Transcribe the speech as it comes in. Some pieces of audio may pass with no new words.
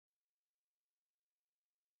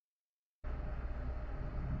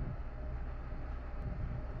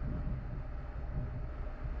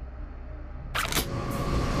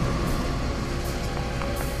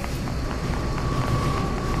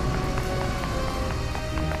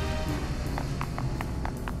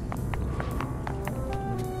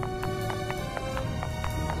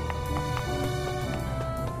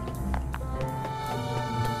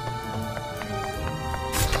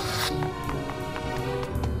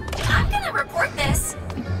can't report this.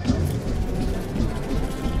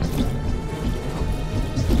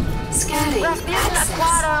 Scanning. Rasputin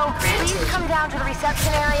Aquato, please come down to the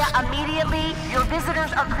reception area immediately. Your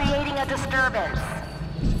visitors are creating a disturbance.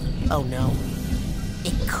 Oh no.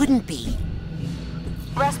 It couldn't be.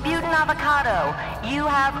 Rasputin Avocado, you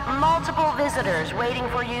have multiple visitors waiting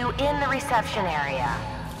for you in the reception area.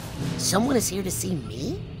 Someone is here to see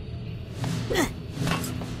me?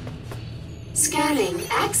 Scanning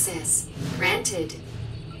access granted.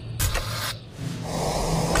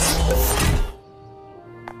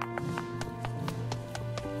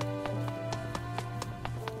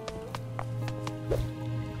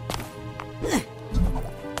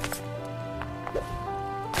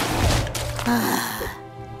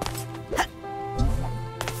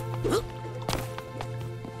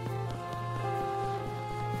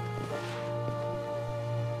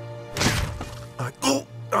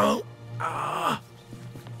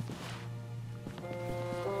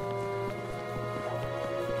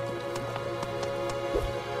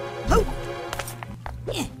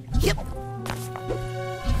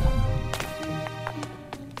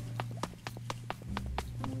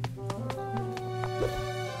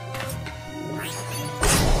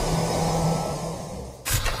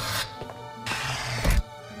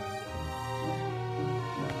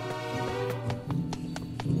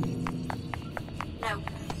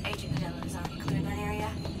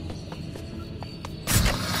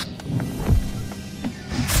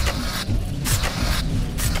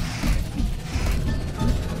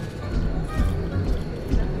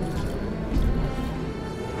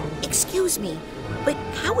 Excuse me, but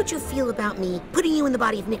how would you feel about me putting you in the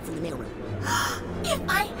body of Nick from the mailroom? If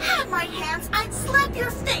I had my hands, I'd slap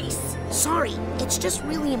your face. Sorry, it's just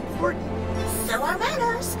really important. So are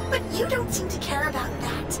manners, but you don't seem to care about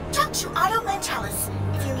that. Talk to Otto Mentalis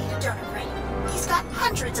if you need a donor brain. He's got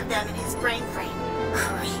hundreds of them in his brain frame.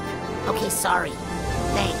 Creep. Okay, sorry.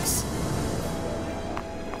 Thanks.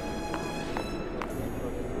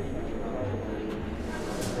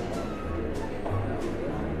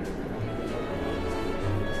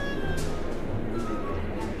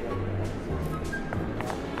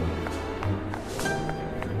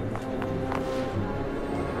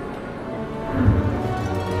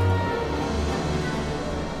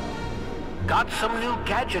 Got some new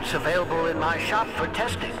gadgets available in my shop for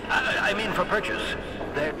testing. I mean for purchase.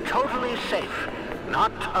 They're totally safe.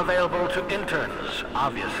 Not available to interns,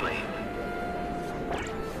 obviously.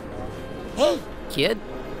 Hey, kid.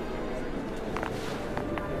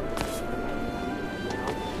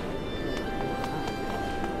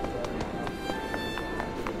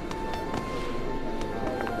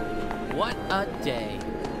 What a day.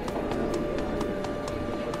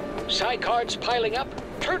 Psi cards piling up?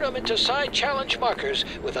 Turn them into Psi challenge markers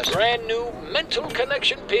with a brand new mental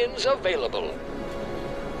connection pins available.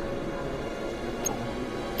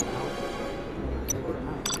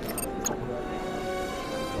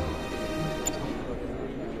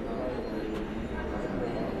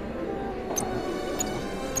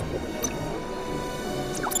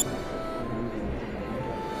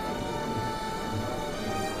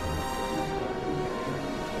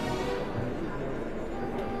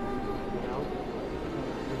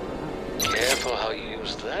 Careful how you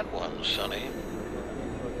use that one, Sonny.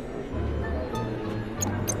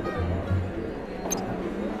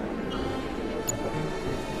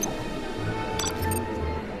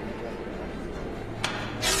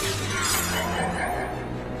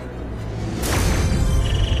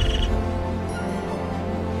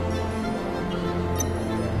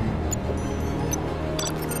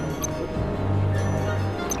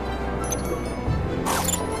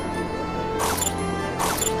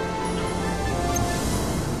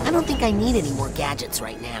 I don't think I need any more gadgets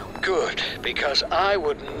right now. Good, because I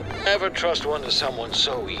would never trust one to someone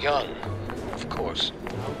so young, of course.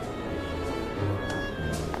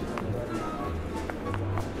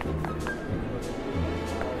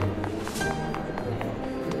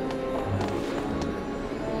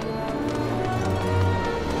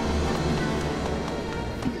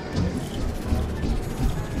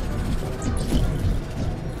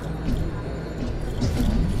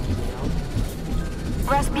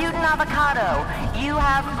 Rasputin Avocado, you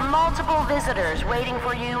have multiple visitors waiting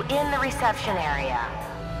for you in the reception area.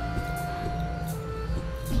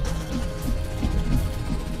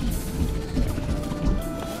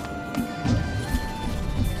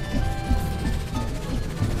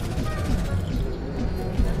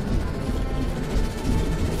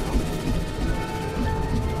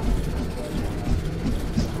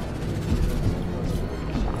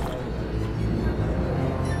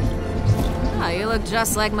 You look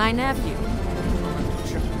just like my nephew.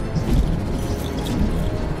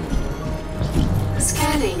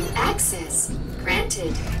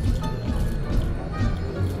 granted.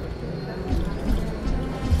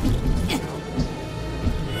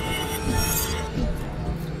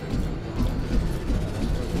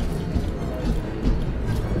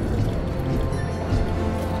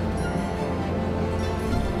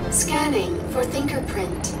 Scanning for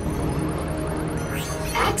fingerprint.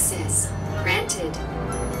 Access granted.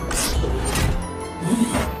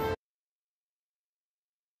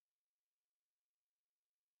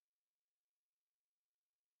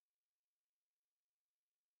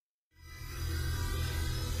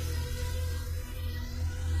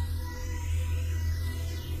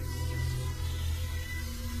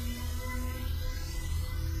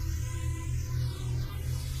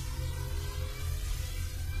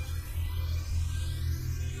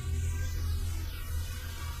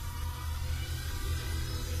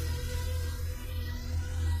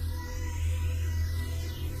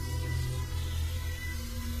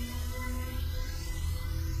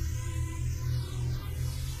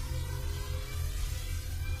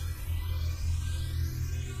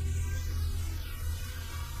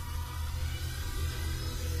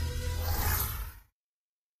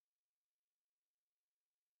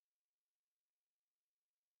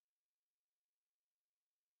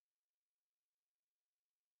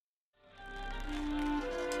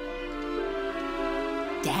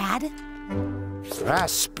 Dad?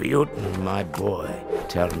 Rasputin, my boy.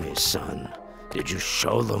 Tell me, son, did you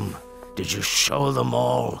show them? Did you show them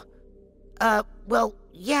all? Well,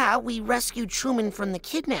 yeah, we rescued Truman from the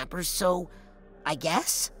kidnappers, so I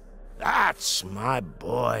guess? That's my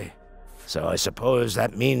boy. So I suppose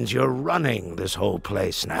that means you're running this whole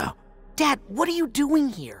place now. Dad, what are you doing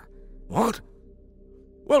here? What?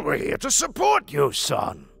 Well, we're here to support you,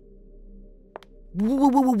 son.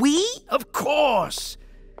 We? Of course.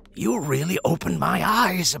 You really opened my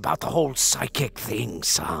eyes about the whole psychic thing,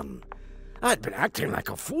 son. I'd been acting like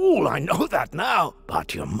a fool, I know that now.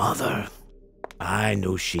 But your mother, I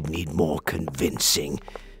knew she'd need more convincing.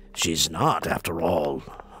 She's not, after all,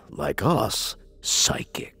 like us.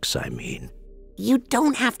 Psychics, I mean. You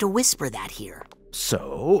don't have to whisper that here.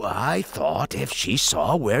 So I thought if she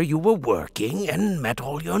saw where you were working and met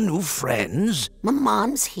all your new friends... My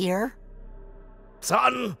mom's here.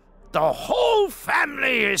 Son, the whole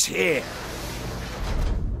family is here.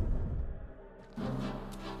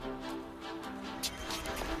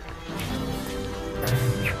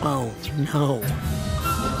 Oh, no.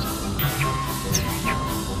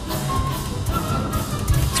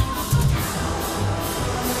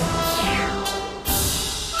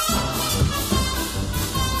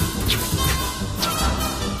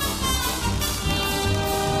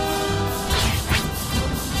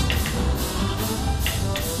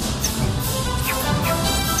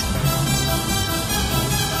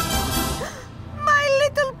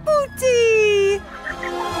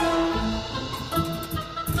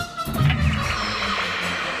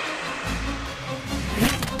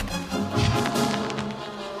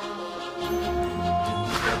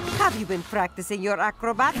 Have you been practicing your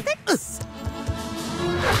acrobatics?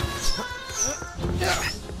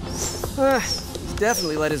 He's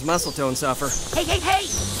definitely let his muscle tone suffer. Hey, hey, hey!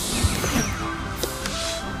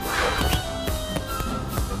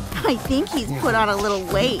 I think he's put on a little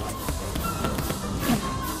weight.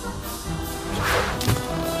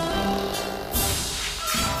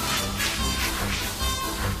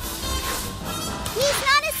 He's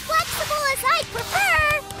not as flexible as I'd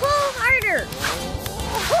prefer. Pull harder.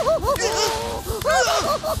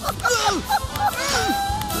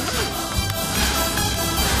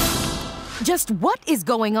 Just what is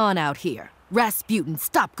going on out here? Rasputin,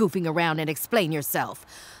 stop goofing around and explain yourself.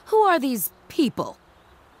 Who are these people?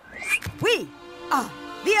 We are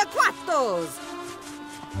the Aquatos!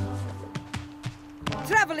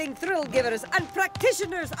 Traveling thrill givers and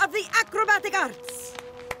practitioners of the acrobatic arts.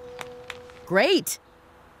 Great.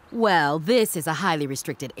 Well, this is a highly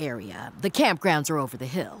restricted area. The campgrounds are over the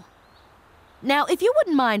hill. Now, if you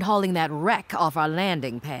wouldn't mind hauling that wreck off our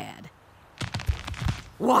landing pad.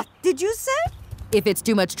 What did you say? If it's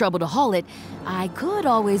too much trouble to haul it, I could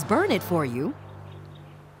always burn it for you.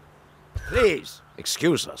 Please,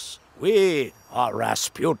 excuse us. We are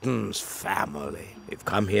Rasputin's family. We've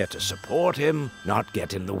come here to support him, not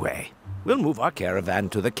get in the way. We'll move our caravan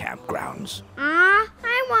to the campgrounds.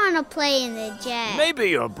 I want to play in the jet.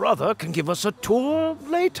 Maybe your brother can give us a tour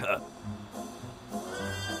later.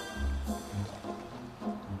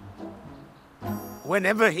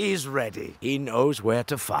 Whenever he's ready, he knows where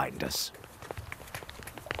to find us.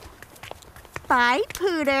 Bye,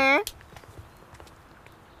 Pooter.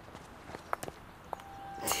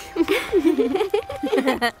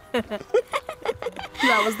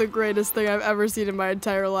 That was the greatest thing I've ever seen in my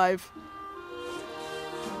entire life.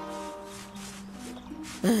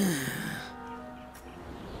 I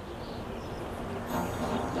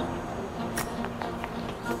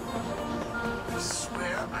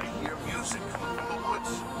swear I hear music coming from the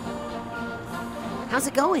woods. How's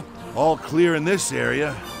it going? All clear in this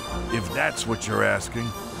area, if that's what you're asking.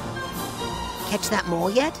 Catch that mole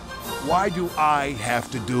yet? Why do I have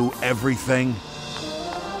to do everything?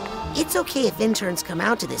 It's okay if interns come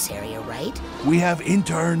out to this area, right? We have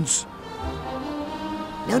interns.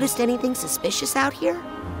 Noticed anything suspicious out here?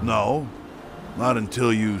 No, not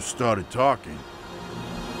until you started talking.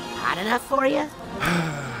 Hot enough for you?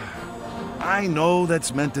 I know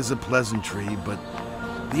that's meant as a pleasantry, but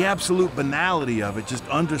the absolute banality of it just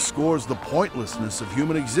underscores the pointlessness of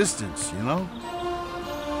human existence, you know?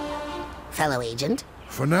 Fellow agent?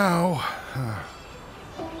 For now.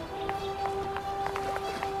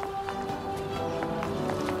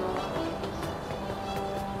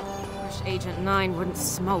 Wish Agent 9 wouldn't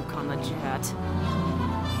smoke on the jet.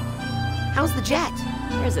 How's the jet?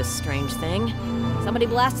 Here's a strange thing. Somebody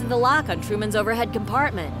blasted the lock on Truman's overhead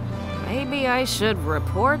compartment. Maybe I should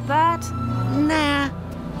report that? Nah.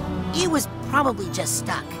 It was probably just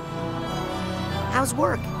stuck. How's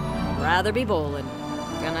work? Rather be bowling.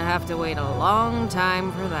 Gonna have to wait a long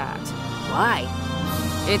time for that. Why?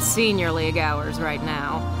 It's senior league hours right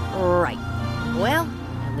now. Right. Well,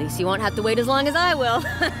 at least you won't have to wait as long as I will.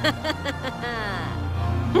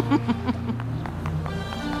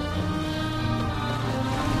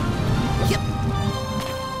 Yep.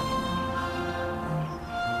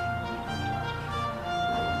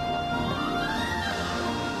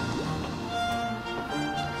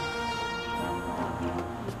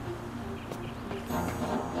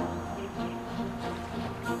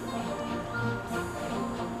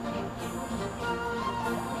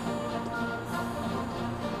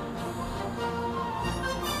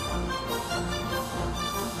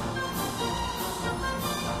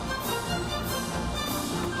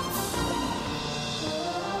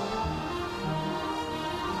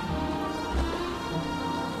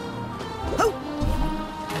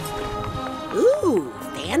 Ooh,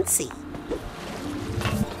 fancy.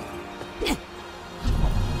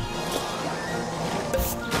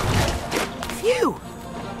 Phew.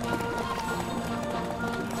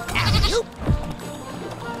 Alley-oop.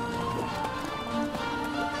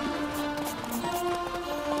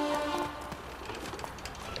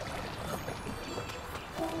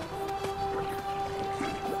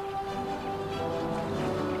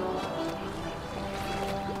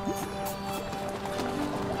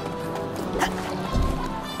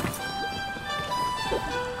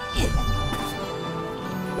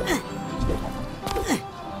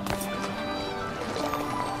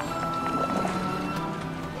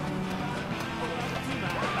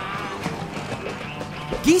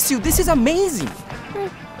 Gisu, this is amazing!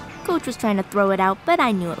 Coach was trying to throw it out, but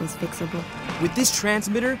I knew it was fixable. With this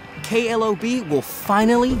transmitter, KLOB will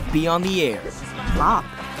finally be on the air. Lob?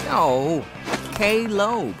 No,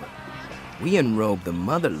 K-Lobe. We enrobe the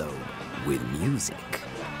mother lobe with music.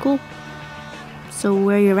 Cool. So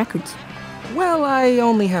where are your records? Well, I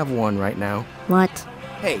only have one right now. What?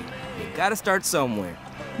 Hey, you gotta start somewhere.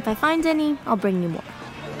 If I find any, I'll bring you more.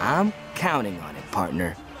 I'm counting on it,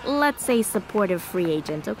 partner. Let's say supportive free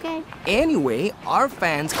agent, okay? Anyway, our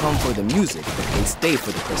fans come for the music, but they stay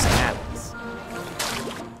for the personalities.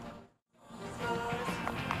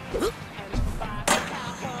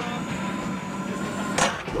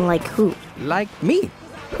 Like who? Like me.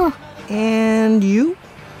 Huh. And you?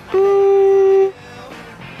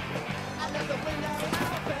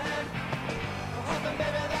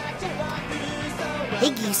 Hey,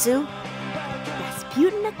 Gisu.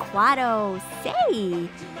 Rasputin Aquato. Say, you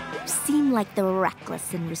seem like the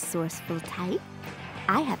reckless and resourceful type.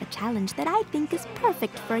 I have a challenge that I think is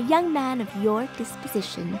perfect for a young man of your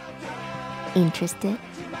disposition. Interested?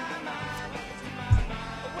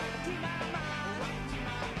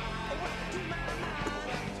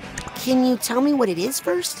 Can you tell me what it is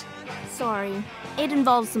first? Sorry. It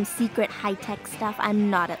involves some secret high-tech stuff I'm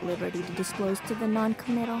not at liberty to disclose to the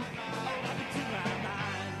non-committal.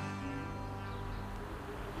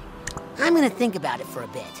 I'm gonna think about it for a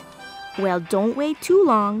bit. Well, don't wait too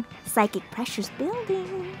long. Psychic pressure's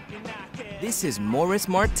building. This is Morris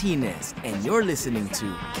Martinez, and you're listening to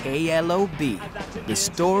KLOB, the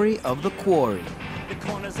story of the quarry.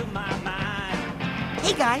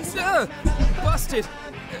 Hey, guys. Busted.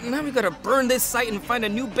 Now we gotta burn this site and find a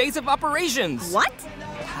new base of operations. What?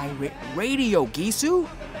 Pirate radio, Gisu.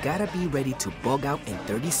 Gotta be ready to bug out in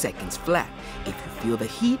 30 seconds flat if you feel the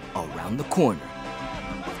heat around the corner.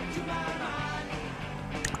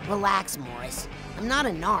 Relax, Morris. I'm not a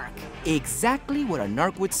narc. Exactly what a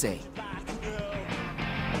narc would say.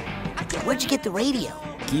 Where'd you get the radio?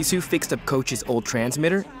 Gisu fixed up Coach's old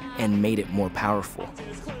transmitter and made it more powerful.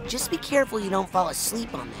 Just be careful you don't fall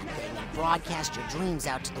asleep on that thing and broadcast your dreams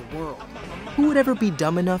out to the world. Who would ever be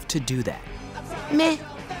dumb enough to do that? Meh.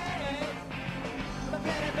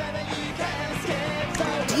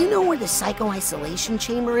 Do you know where the psycho-isolation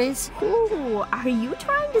chamber is? Ooh, are you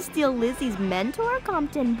trying to steal Lizzie's mentor,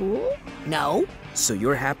 Compton Bull? No. So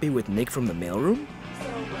you're happy with Nick from the mailroom?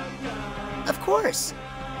 Of course.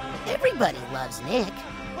 Everybody loves Nick.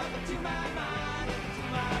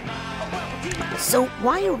 So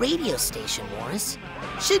why a radio station, Morris?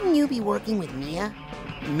 Shouldn't you be working with Mia?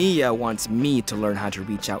 Mia wants me to learn how to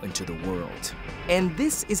reach out into the world. And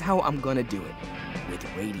this is how I'm gonna do it. With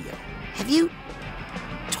radio. Have you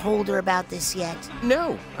told her about this yet?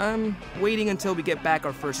 No, I'm waiting until we get back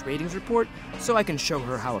our first ratings report so I can show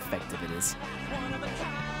her how effective it is.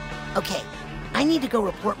 Okay, I need to go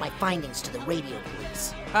report my findings to the radio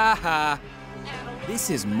police. Haha. This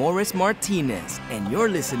is Morris Martinez, and you're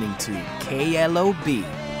listening to KLOB,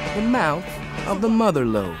 the mouth of the mother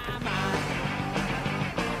lobe.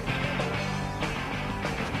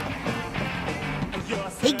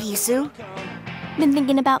 Hey, Gisu. Been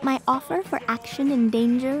thinking about my offer for action and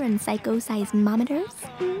danger and psycho-seismometers?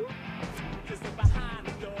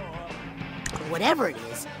 Whatever it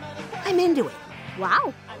is, I'm into it.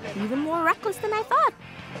 Wow, even more reckless than I thought.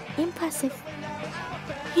 Impressive.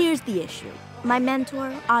 Here's the issue. My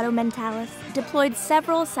mentor, Otto Mentalis, deployed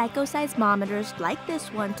several psycho-seismometers like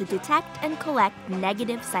this one to detect and collect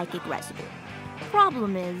negative psychic residue.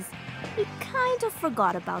 Problem is, he kind of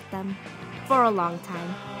forgot about them for a long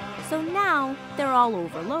time. So now they're all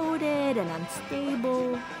overloaded and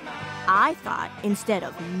unstable. I thought instead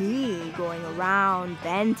of me going around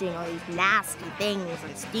venting all these nasty things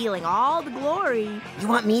and stealing all the glory... You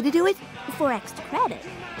want me to do it? For extra credit.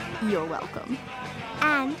 You're welcome.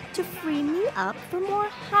 And to free me up for more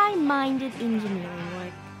high-minded engineering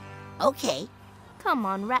work. Okay. Come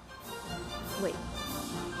on, Wait,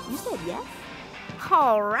 you said yes?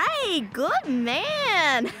 All right, good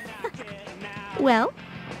man. Well,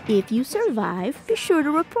 if you survive, be sure to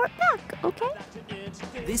report back, okay?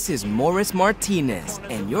 This is Morris Martinez,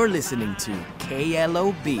 and you're listening to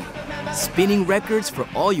KLOB, spinning records for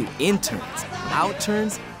all you interns,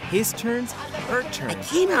 outturns, his turns, her turns. I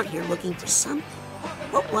came out here looking for something.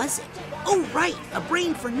 What was it? Oh, right, a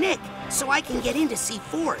brain for Nick, so I can get in to see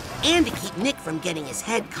Ford, and to keep Nick from getting his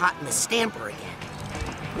head caught in the stamper again.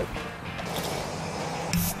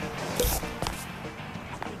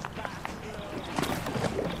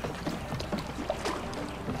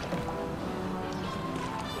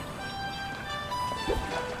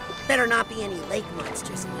 Better not be any lake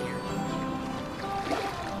monsters in here.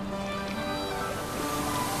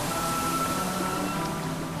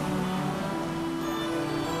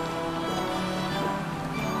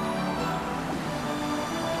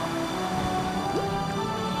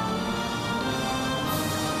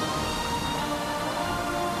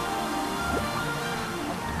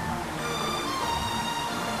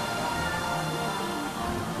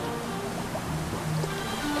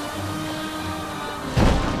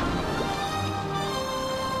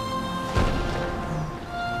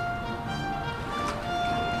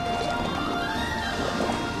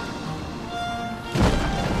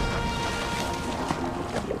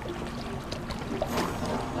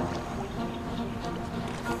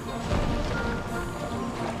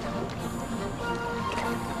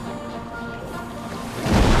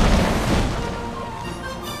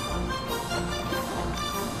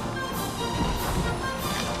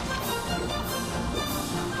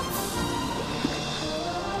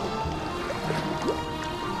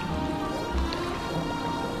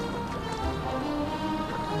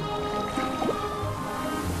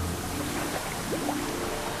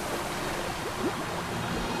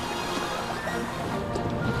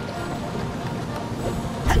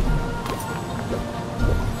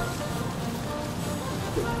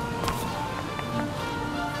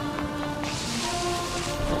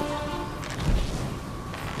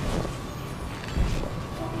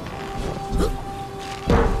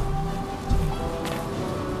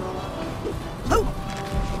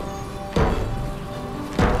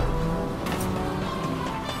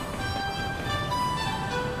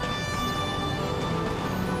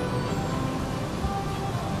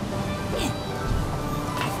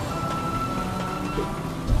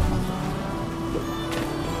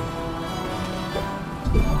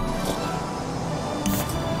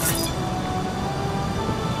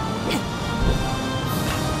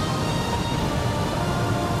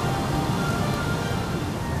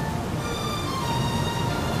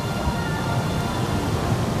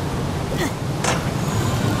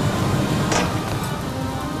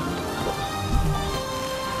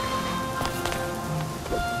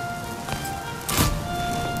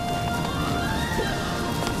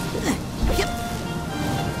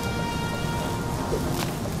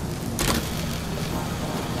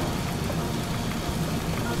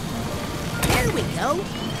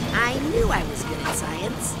 I knew I was good at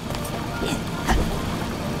science.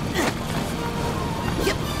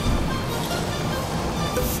 Yep.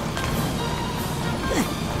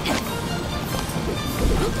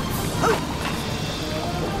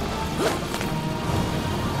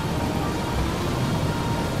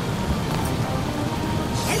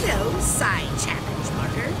 Hello, side challenge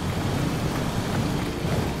marker.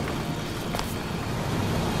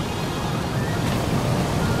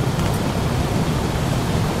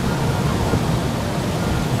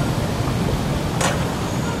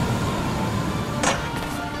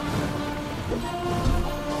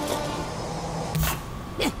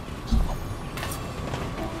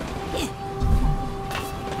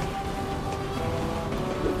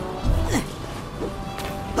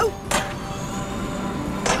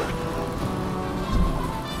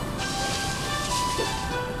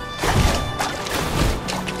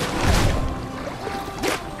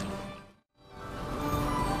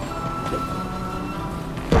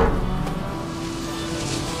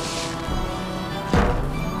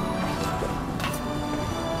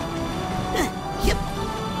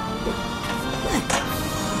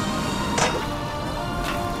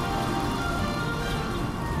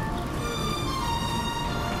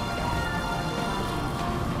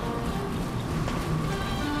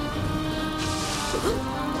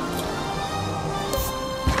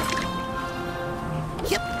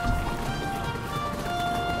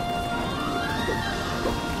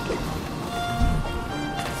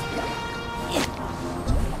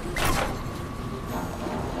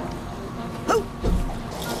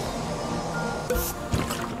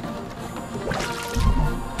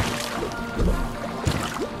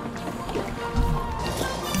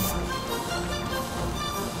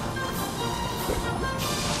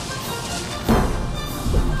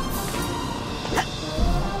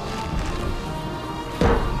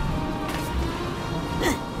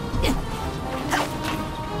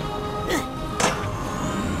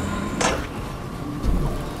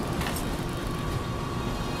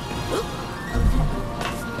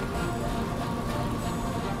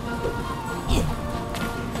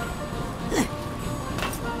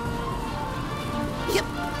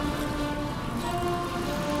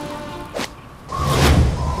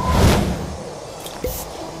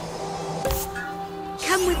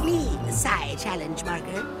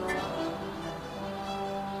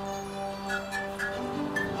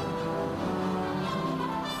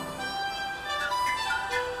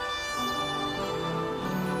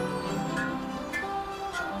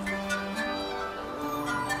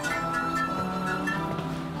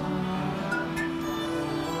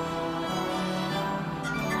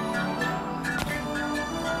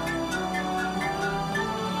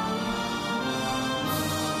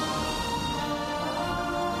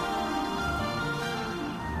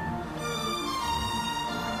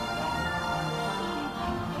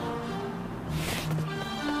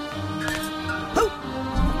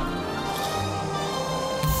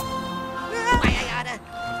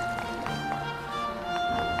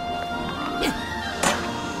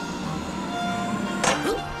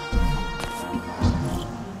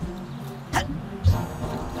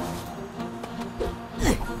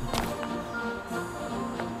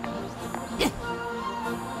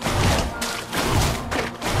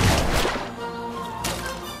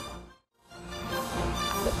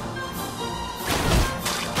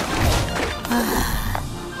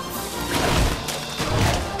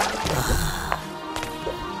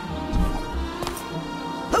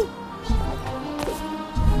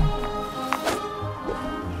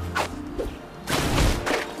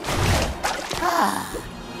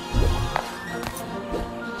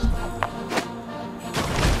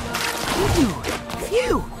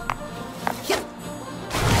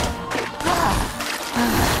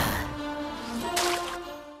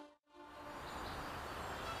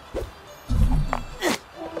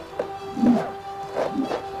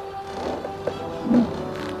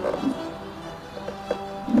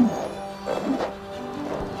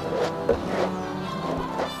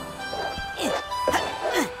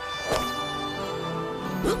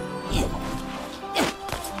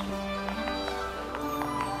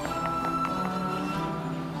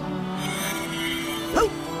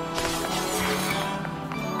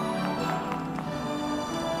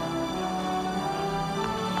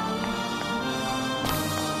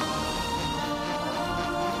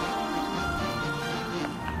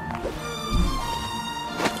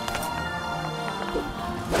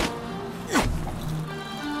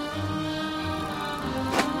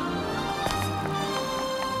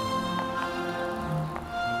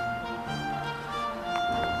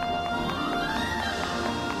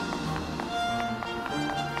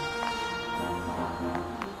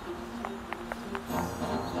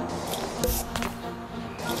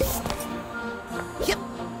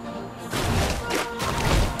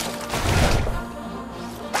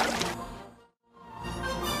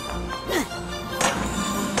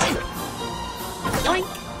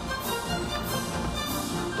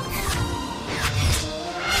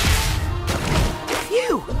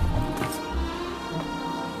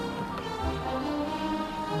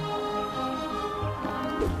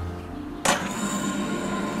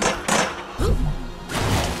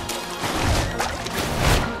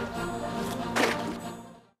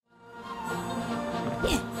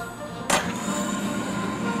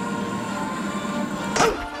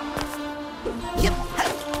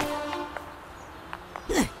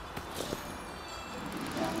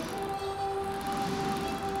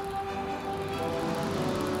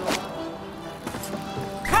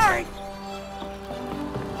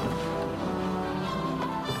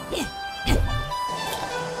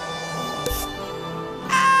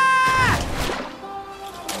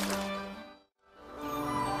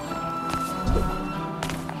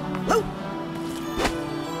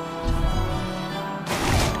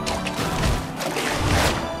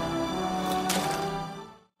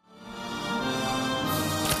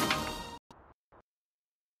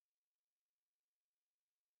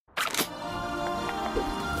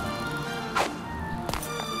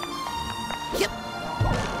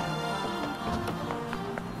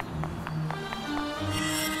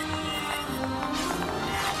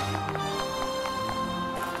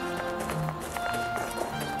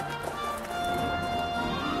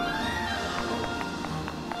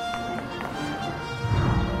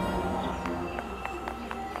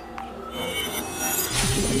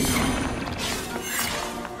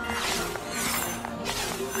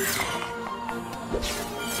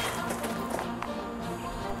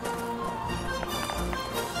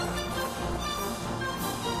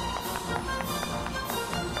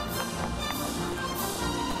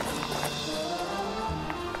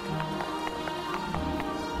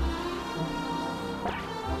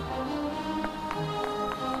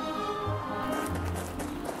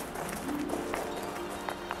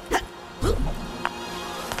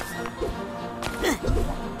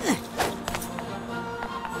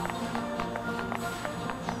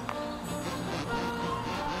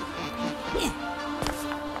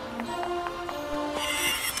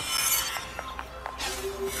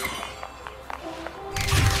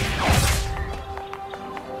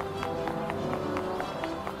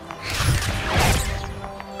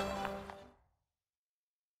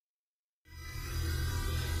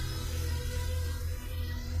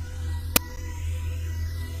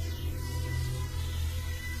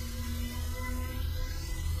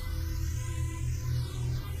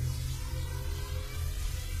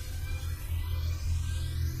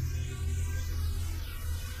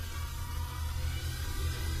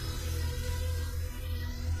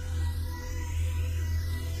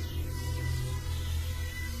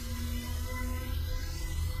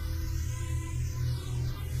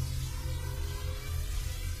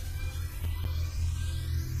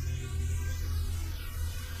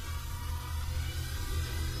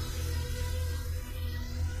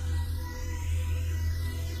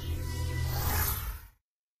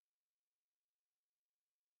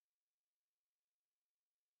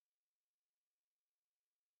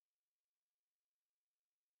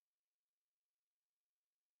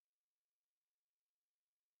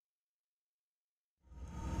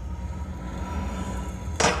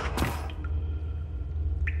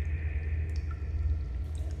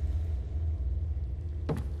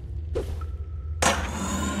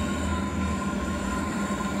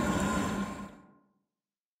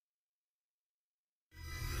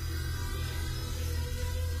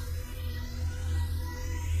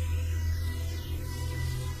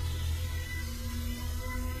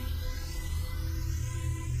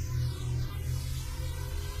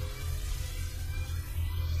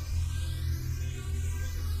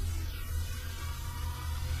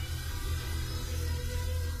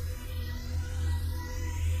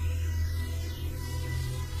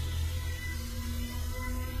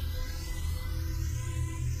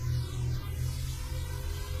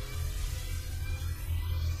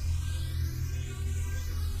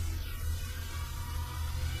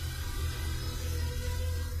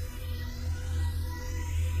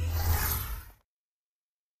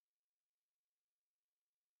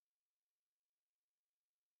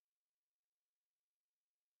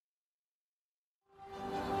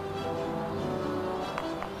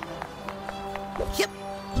 Yep.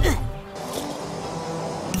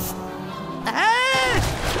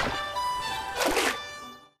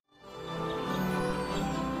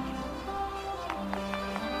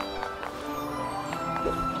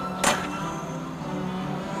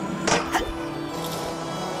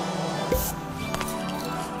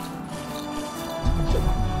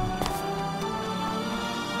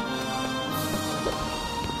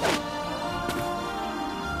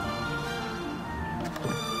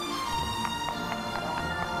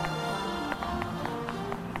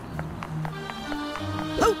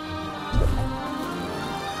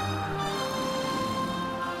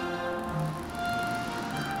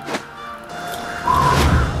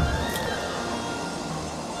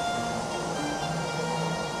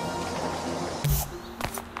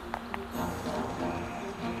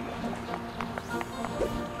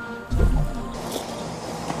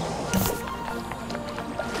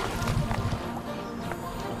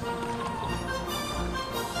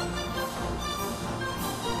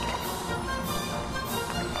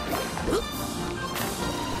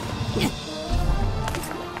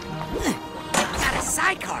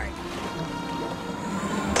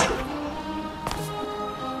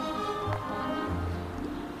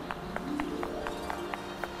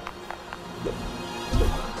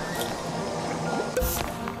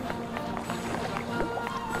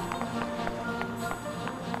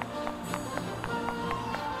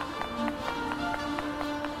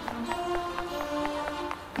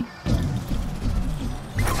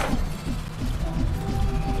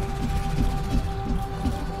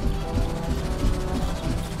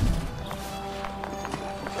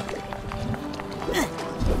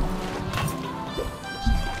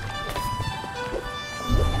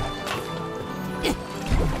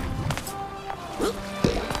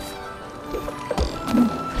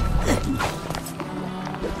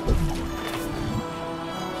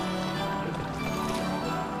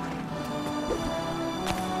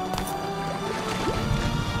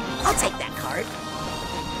 I'll take that card.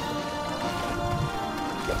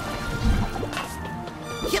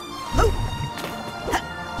 Yep. Oh.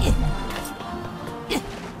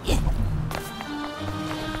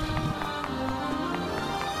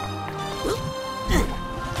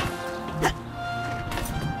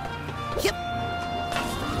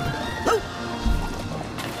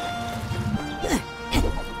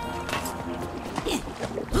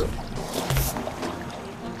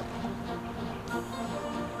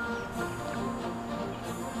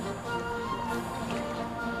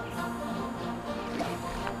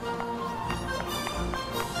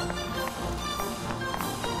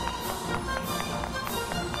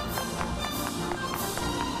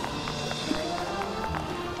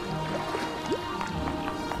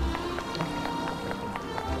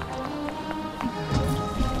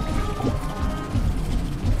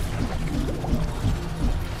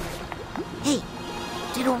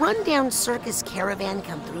 Did a rundown circus caravan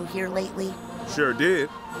come through here lately? Sure did.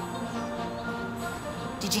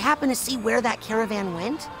 Did you happen to see where that caravan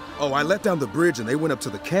went? Oh, I let down the bridge and they went up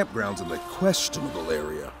to the campgrounds in the questionable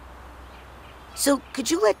area. So,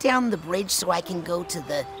 could you let down the bridge so I can go to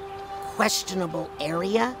the questionable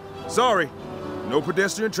area? Sorry, no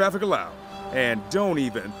pedestrian traffic allowed. And don't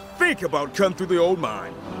even think about cutting through the old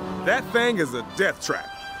mine. That thing is a death trap.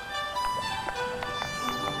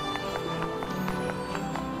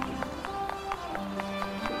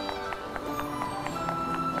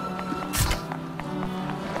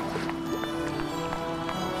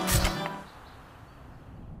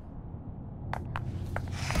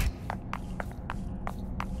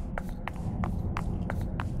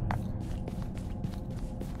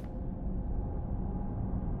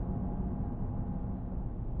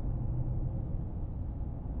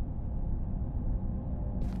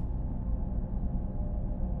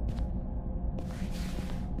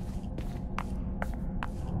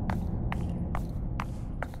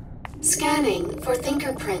 Scanning for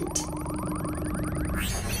fingerprint.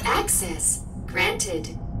 Access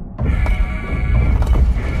granted.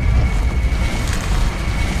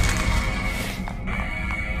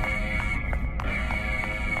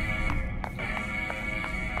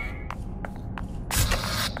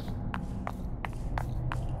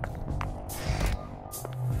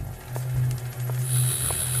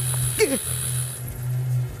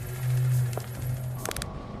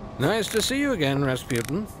 Nice to see you again,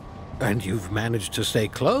 Rasputin. And you've managed to stay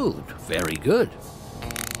clothed. Very good.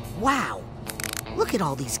 Wow. Look at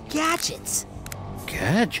all these gadgets.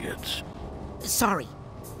 Gadgets? Sorry,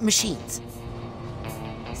 machines.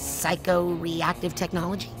 Psycho-reactive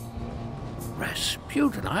technology?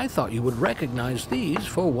 Rasputin, I thought you would recognize these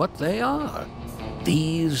for what they are.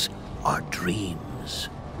 These are dreams.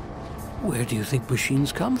 Where do you think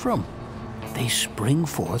machines come from? They spring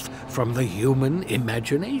forth from the human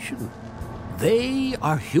imagination. They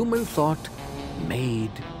are human thought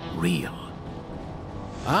made real.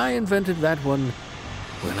 I invented that one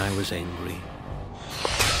when I was angry.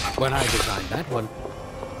 When I designed that one,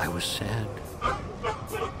 I was sad.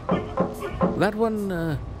 That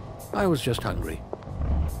one, I was just hungry.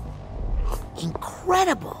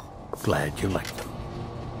 Incredible. Glad you liked them.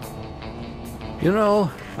 You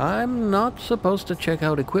know, I'm not supposed to check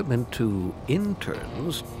out equipment to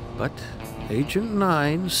interns, but Agent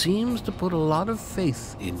 9 seems to put a lot of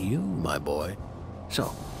faith in you, my boy.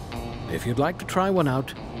 So, if you'd like to try one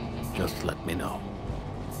out, just let me know.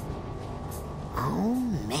 Oh,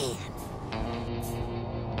 man.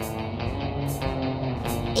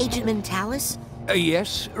 Agent Mentalis?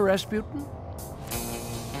 Yes, Rasputin?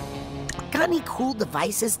 Got any cool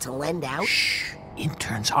devices to lend out? Shh!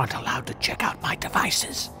 Interns aren't allowed to check out my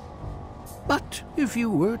devices. But if you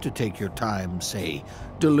were to take your time, say,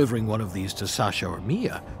 delivering one of these to Sasha or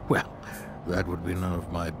Mia, well, that would be none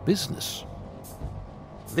of my business.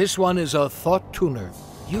 This one is a thought tuner.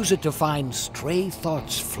 Use it to find stray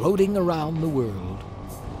thoughts floating around the world.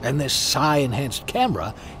 And this psi-enhanced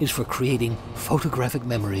camera is for creating photographic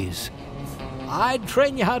memories. I'd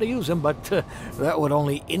train you how to use them, but that would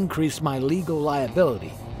only increase my legal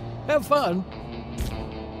liability. Have fun.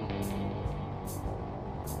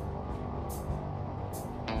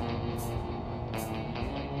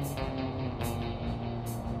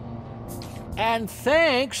 And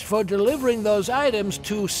thanks for delivering those items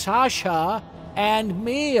to Sasha and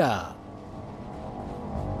Mia.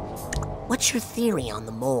 What's your theory on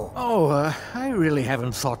the mole? Oh, I really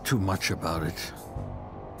haven't thought too much about it.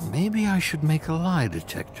 Maybe I should make a lie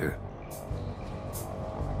detector.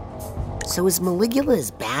 So is Maligula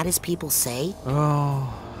as bad as people say?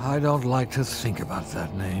 Oh, I don't like to think about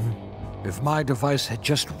that name. If my device had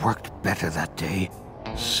just worked better that day,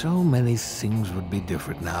 so many things would be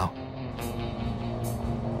different now.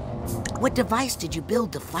 What device did you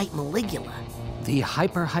build to fight Maligula? The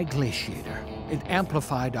hyperhyglaciator. It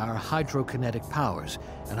amplified our hydrokinetic powers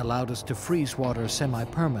and allowed us to freeze water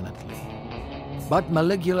semi-permanently. But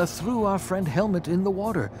Maligula threw our friend Helmet in the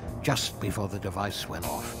water just before the device went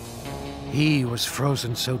off. He was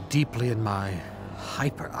frozen so deeply in my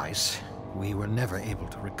hyper-ice, we were never able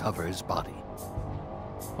to recover his body.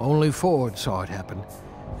 Only Ford saw it happen,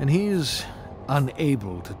 and he's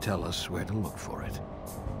unable to tell us where to look for it.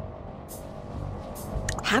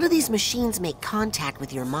 How do these machines make contact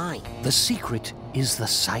with your mind? The secret is the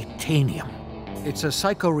Psytanium. It's a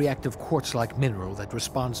psychoreactive quartz-like mineral that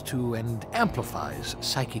responds to and amplifies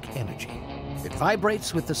psychic energy. It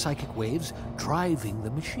vibrates with the psychic waves, driving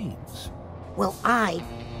the machines. Well, I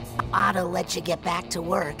ought to let you get back to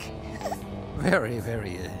work. Very,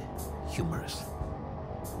 very humorous.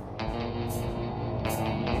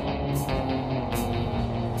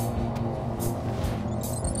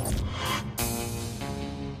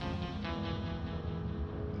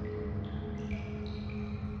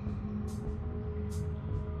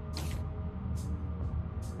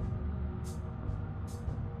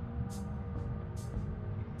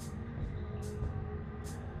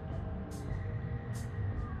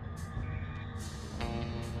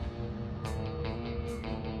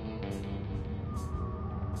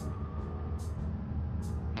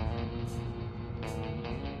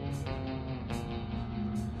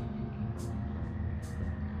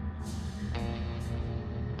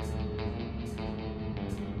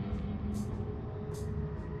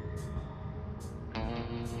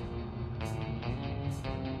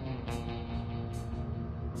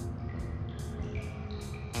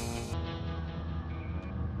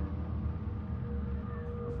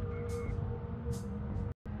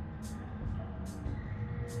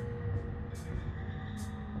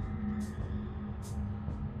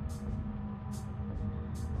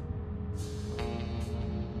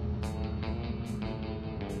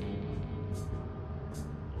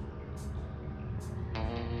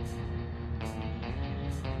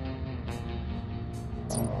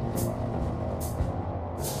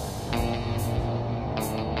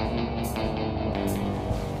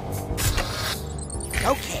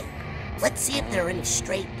 Okay, let's see if there are any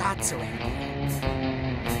stray thoughts around here.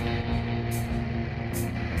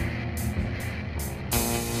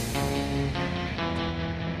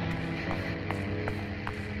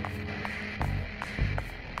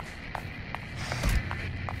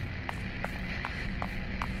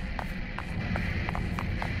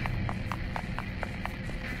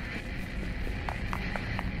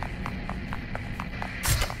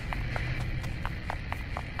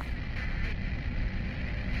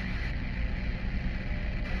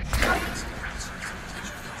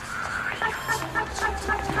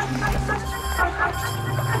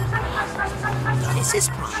 This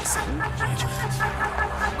is promising.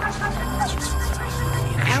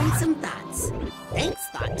 Found some thoughts. Thanks,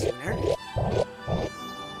 Thought Tuner.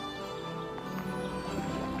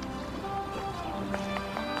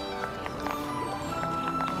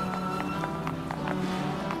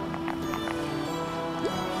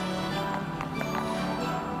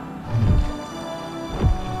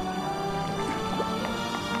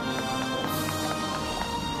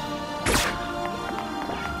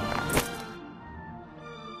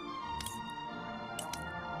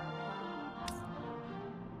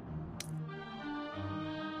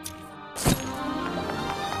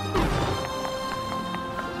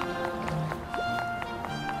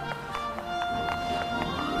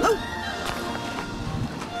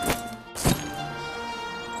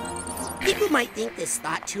 People might think this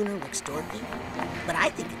Thought Tuner looks dorky, but I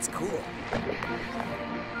think it's cool.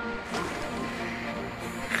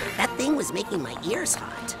 That thing was making my ears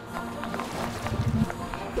hot.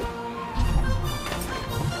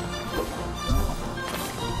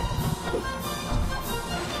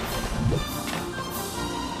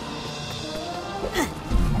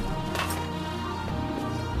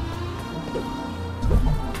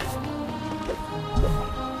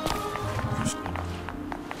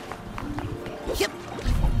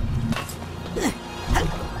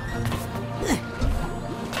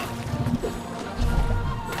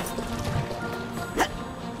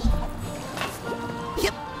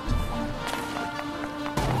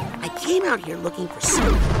 Out here looking for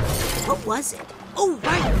something. What was it? Oh,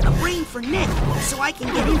 right, a brain for Nick, so I can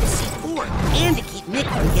get in to see Ford, and to keep Nick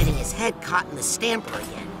from getting his head caught in the stamper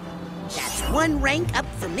again. That's one rank up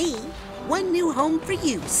for me. One new home for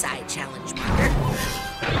you, side challenge marker.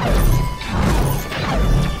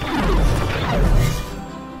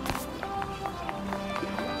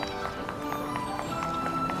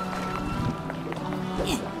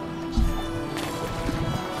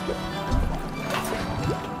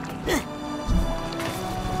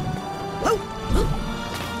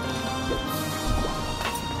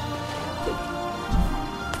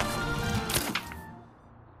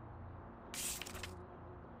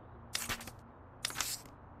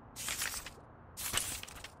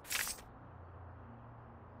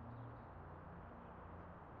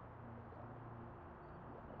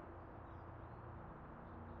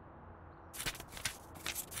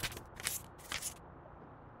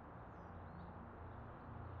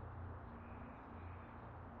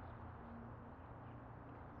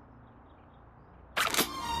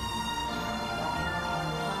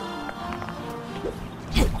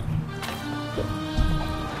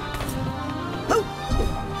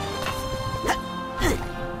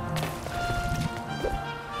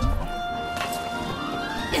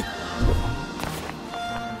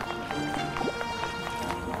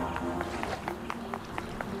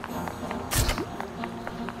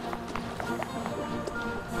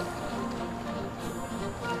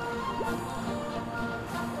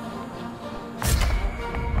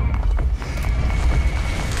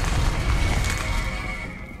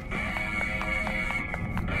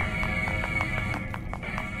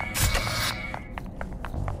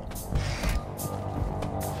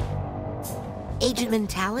 Agent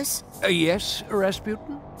Mentalis? Yes,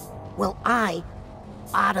 Rasputin? Well, I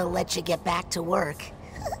ought to let you get back to work.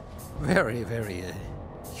 Very, very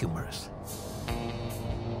humorous.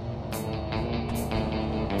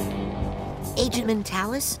 Agent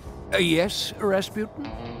Mentalis? Yes,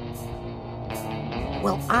 Rasputin?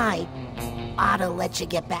 Well, I ought to let you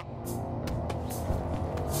get back.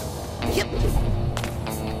 Yep.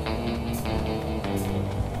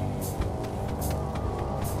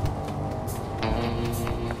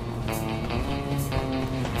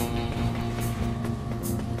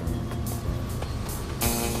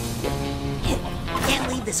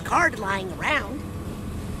 This card lying around.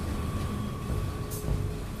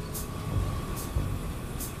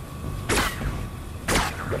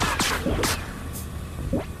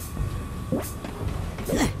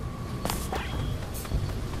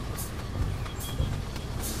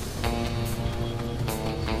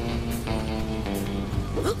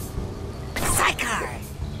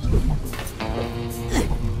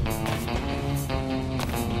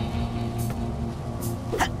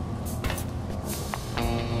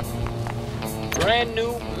 Brand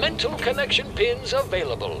new mental connection pins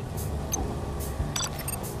available.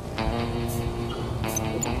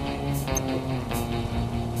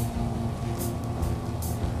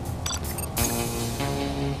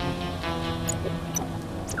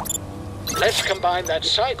 Let's combine that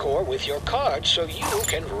Psychor with your card so you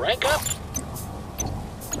can rank up.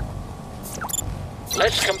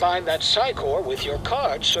 Let's combine that Psychor with your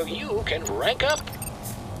card so you can rank up.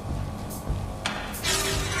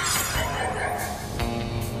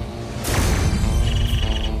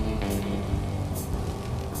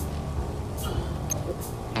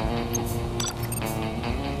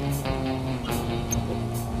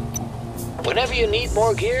 whenever you need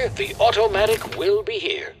more gear, the automatic will be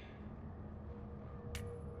here.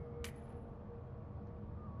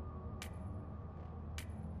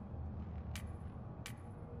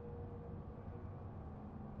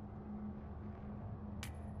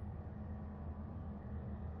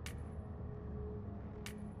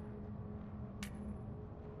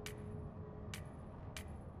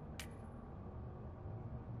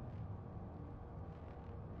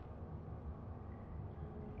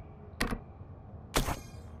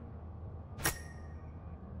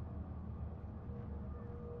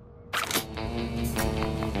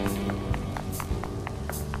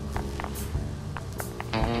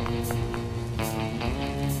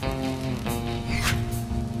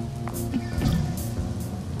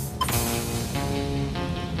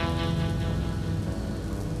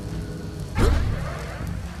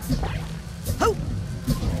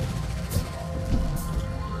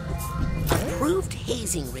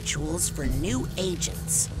 Hazing rituals for new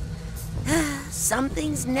agents. Some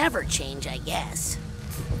things never change, I guess.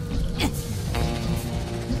 Yep.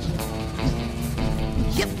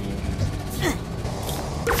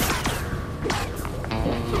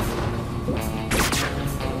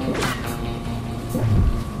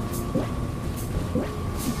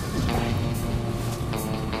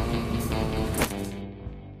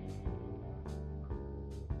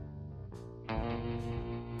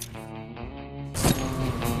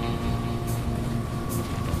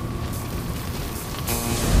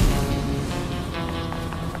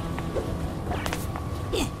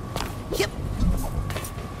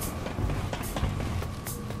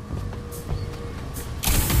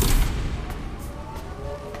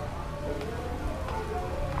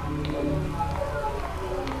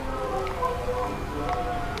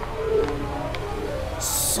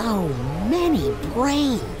 So many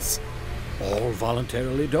brains. All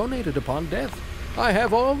voluntarily donated upon death. I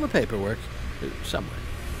have all the paperwork. Somewhere.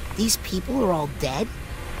 These people are all dead?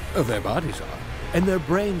 Their bodies are, and their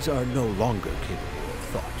brains are no longer capable of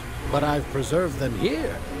thought. But I've preserved them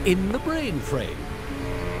here, in the brain frame.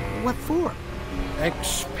 What for?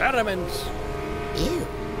 Experiments. Ew.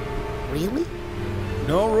 Really?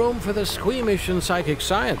 No room for the squeamish in psychic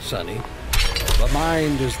science, Sonny. The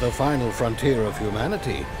mind is the final frontier of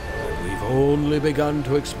humanity, and we've only begun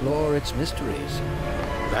to explore its mysteries.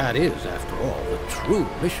 That is, after all, the true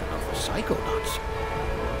mission of the Psychonauts.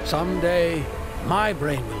 Someday, my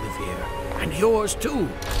brain will live here, and yours too.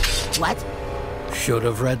 What? Should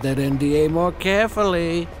have read that NDA more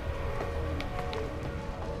carefully.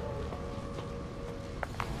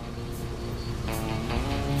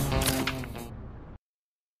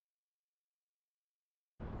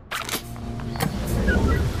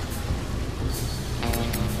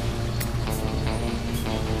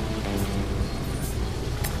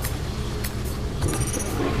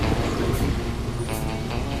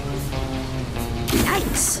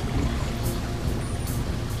 Nice.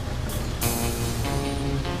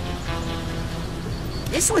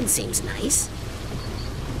 This one seems nice.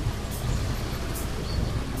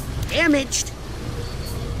 Damaged.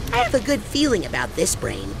 I have a good feeling about this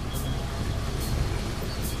brain.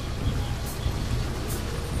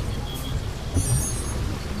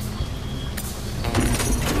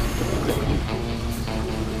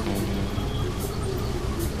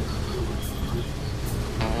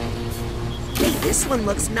 Hey, this one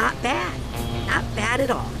looks not bad. Not bad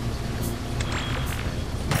at all.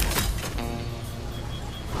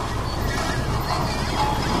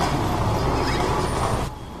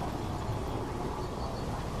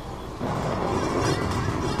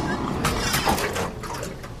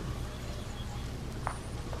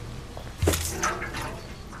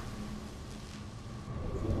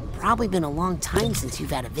 Probably been a long time since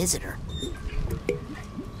you've had a visitor.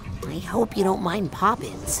 I hope you don't mind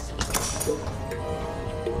pop-ins.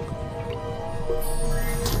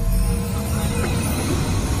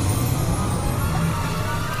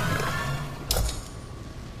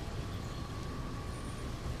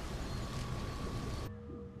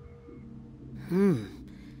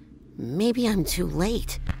 Maybe I'm too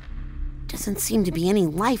late. Doesn't seem to be any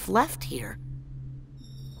life left here.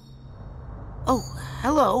 Oh,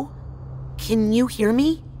 hello. Can you hear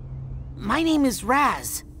me? My name is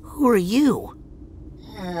Raz. Who are you?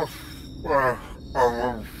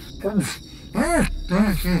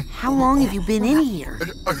 How long have you been in here?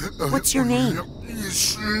 What's your name?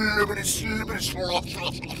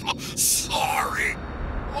 Sorry.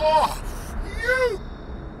 Oh, you.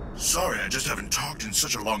 Sorry, I just haven't talked in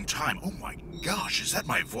such a long time. Oh my gosh, is that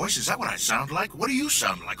my voice? Is that what I sound like? What do you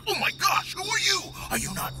sound like? Oh my gosh, who are you? Are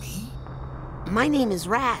you not me? My name is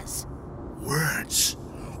Raz. Words.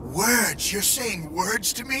 Words? You're saying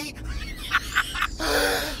words to me?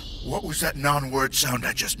 What was that non-word sound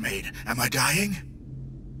I just made? Am I dying?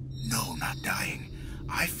 No, not dying.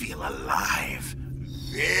 I feel alive.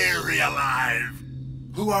 Very alive.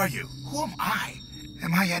 Who are you? Who am I?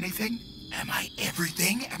 Am I anything? Am I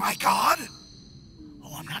everything? Am I God?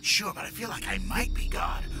 Oh, I'm not sure, but I feel like I might be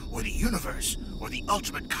God, or the universe, or the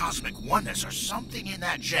ultimate cosmic oneness, or something in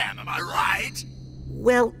that jam. Am I right?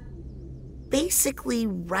 Well, basically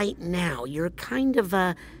right now, you're kind of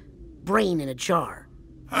a brain in a jar.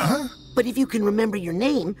 Huh? But if you can remember your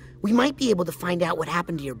name, we might be able to find out what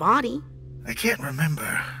happened to your body. I can't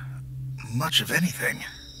remember much of anything.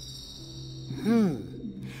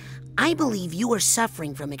 I believe you are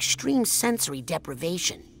suffering from extreme sensory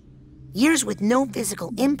deprivation. Years with no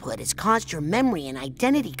physical input has caused your memory and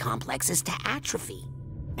identity complexes to atrophy.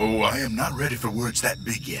 Oh, I am not ready for words that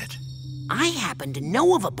big yet. I happen to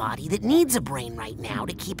know of a body that needs a brain right now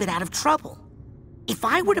to keep it out of trouble. If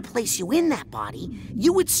I were to place you in that body,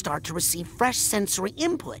 you would start to receive fresh sensory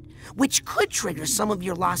input, which could trigger some of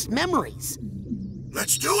your lost memories.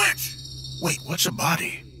 Let's do it! Wait, what's a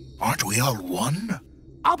body? Aren't we all one?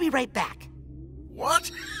 I'll be right back.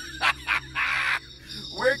 What?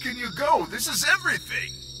 Where can you go? This is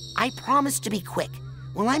everything. I promise to be quick.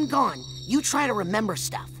 While I'm gone, you try to remember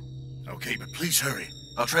stuff. Okay, but please hurry.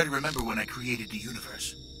 I'll try to remember when I created the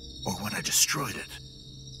universe. Or when I destroyed it.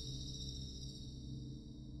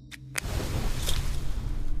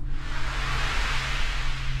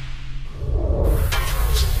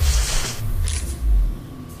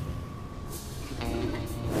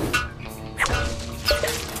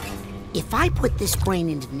 If I put this brain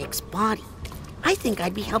into Nick's body, I think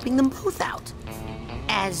I'd be helping them both out.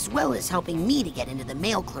 As well as helping me to get into the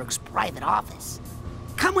mail clerk's private office.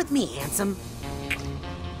 Come with me, handsome.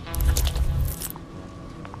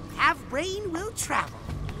 Have brain will travel.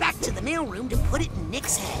 Back to the mailroom to put it in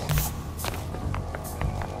Nick's head.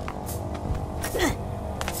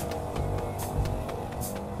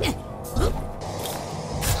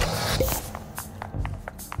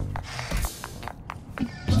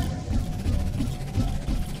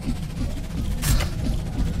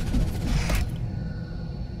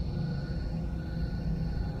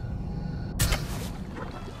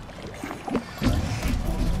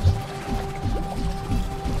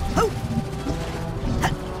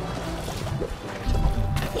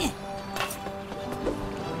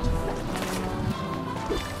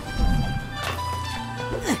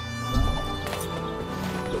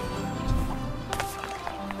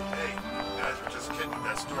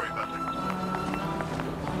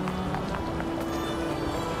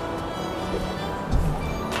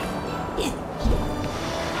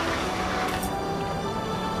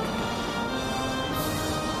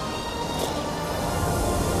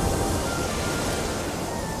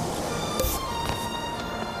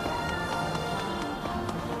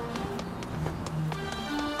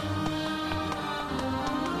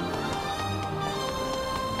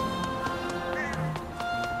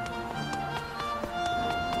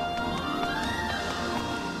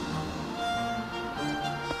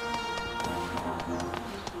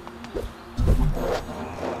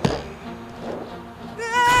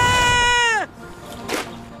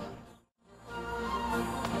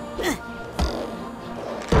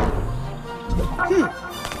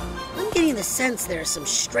 Sense there are some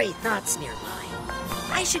stray thoughts nearby.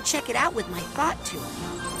 I should check it out with my thought tool.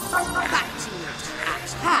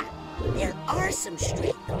 Ha! There are some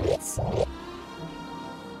stray thoughts.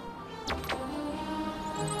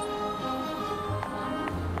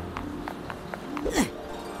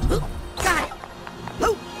 Got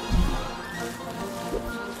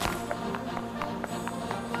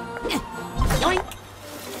it! Yoink!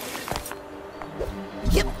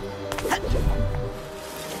 Yep.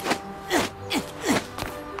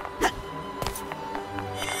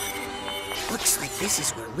 This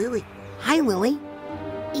is where Lily... Hi, Lily.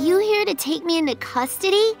 You here to take me into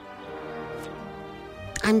custody?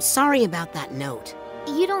 I'm sorry about that note.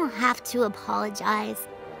 You don't have to apologize.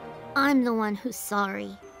 I'm the one who's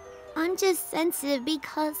sorry. I'm just sensitive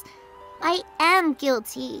because I am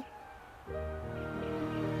guilty.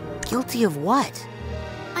 Guilty of what?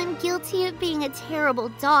 I'm guilty of being a terrible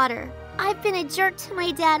daughter. I've been a jerk to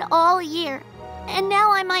my dad all year, and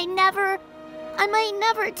now I might never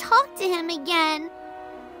talk to him again.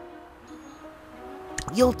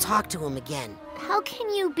 You'll talk to him again. How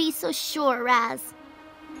can you be so sure, Raz?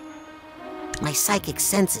 My psychic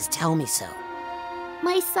senses tell me so.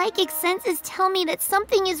 My psychic senses tell me that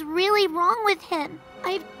something is really wrong with him.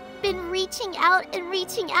 I've been reaching out,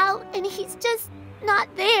 and he's just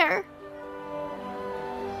not there.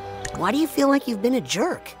 Why do you feel like you've been a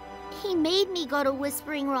jerk? He made me go to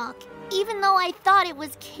Whispering Rock. even though I thought it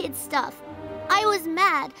was kid stuff. I was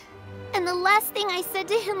mad, and the last thing I said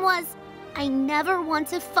to him was, I never want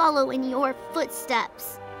to follow in your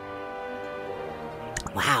footsteps.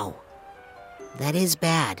 Wow. That is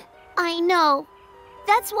bad. I know.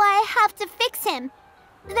 That's why I have to fix him.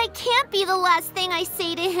 That can't be the last thing I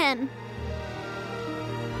say to him.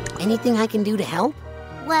 Anything I can do to help?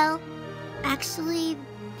 Well, actually,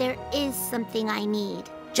 there is something I need.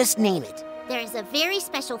 Just name it. There is a very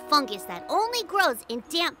special fungus that only grows in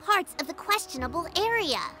damp parts of the questionable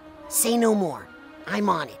area. Say no more. I'm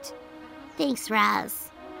on it. Thanks, Raz.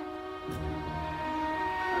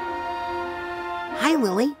 Hi,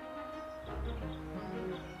 Lily.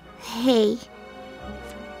 Hey.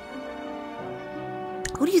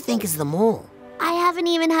 Who do you think is the mole? I haven't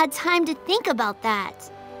even had time to think about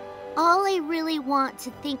that. All I really want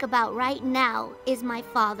to think about right now is my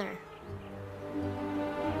father.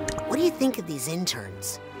 What do you think of these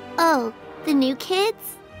interns? Oh, the new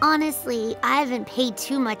kids? Honestly, I haven't paid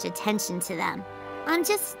too much attention to them. I'm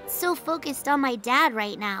just so focused on my dad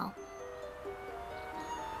right now.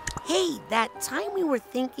 Hey, that time we were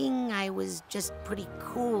thinking I was just pretty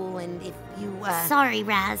cool, and if you, Sorry,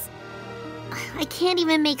 Raz. I can't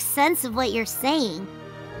even make sense of what you're saying.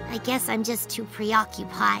 I guess I'm just too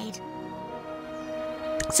preoccupied.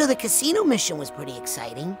 So the casino mission was pretty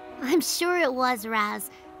exciting. I'm sure it was, Raz.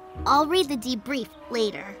 I'll read the debrief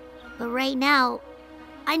later. But right now,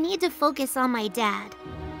 I need to focus on my dad.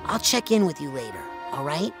 I'll check in with you later, all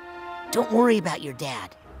right? Don't worry about your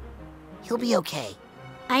dad. He'll be okay.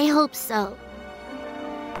 I hope so.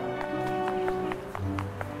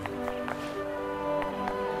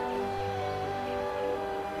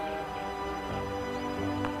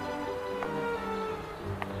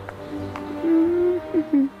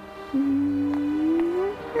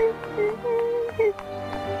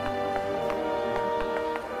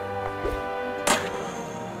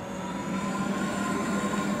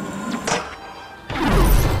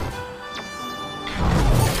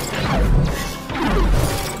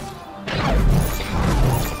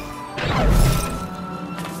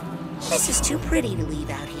 This is too pretty to leave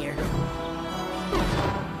out here.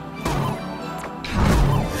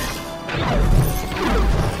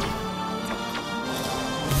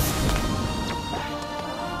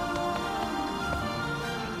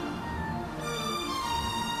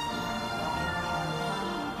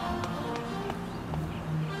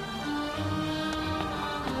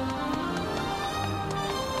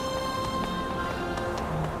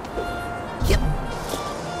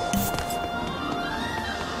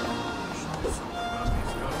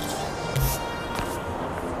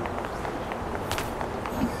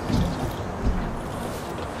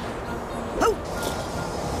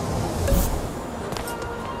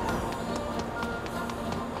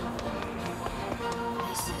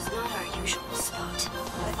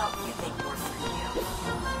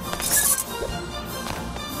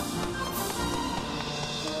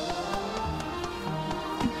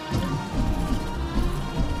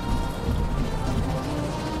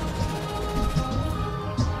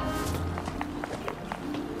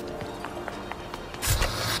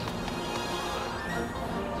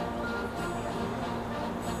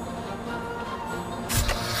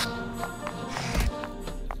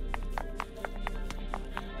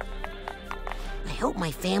 I hope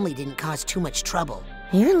my family didn't cause too much trouble.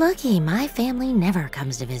 You're lucky my family never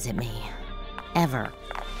comes to visit me. Ever.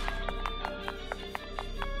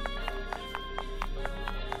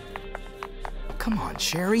 Come on,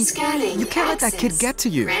 Sherry. Scanning You can't let that kid access get to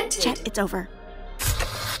you. granted. Chet, it's over.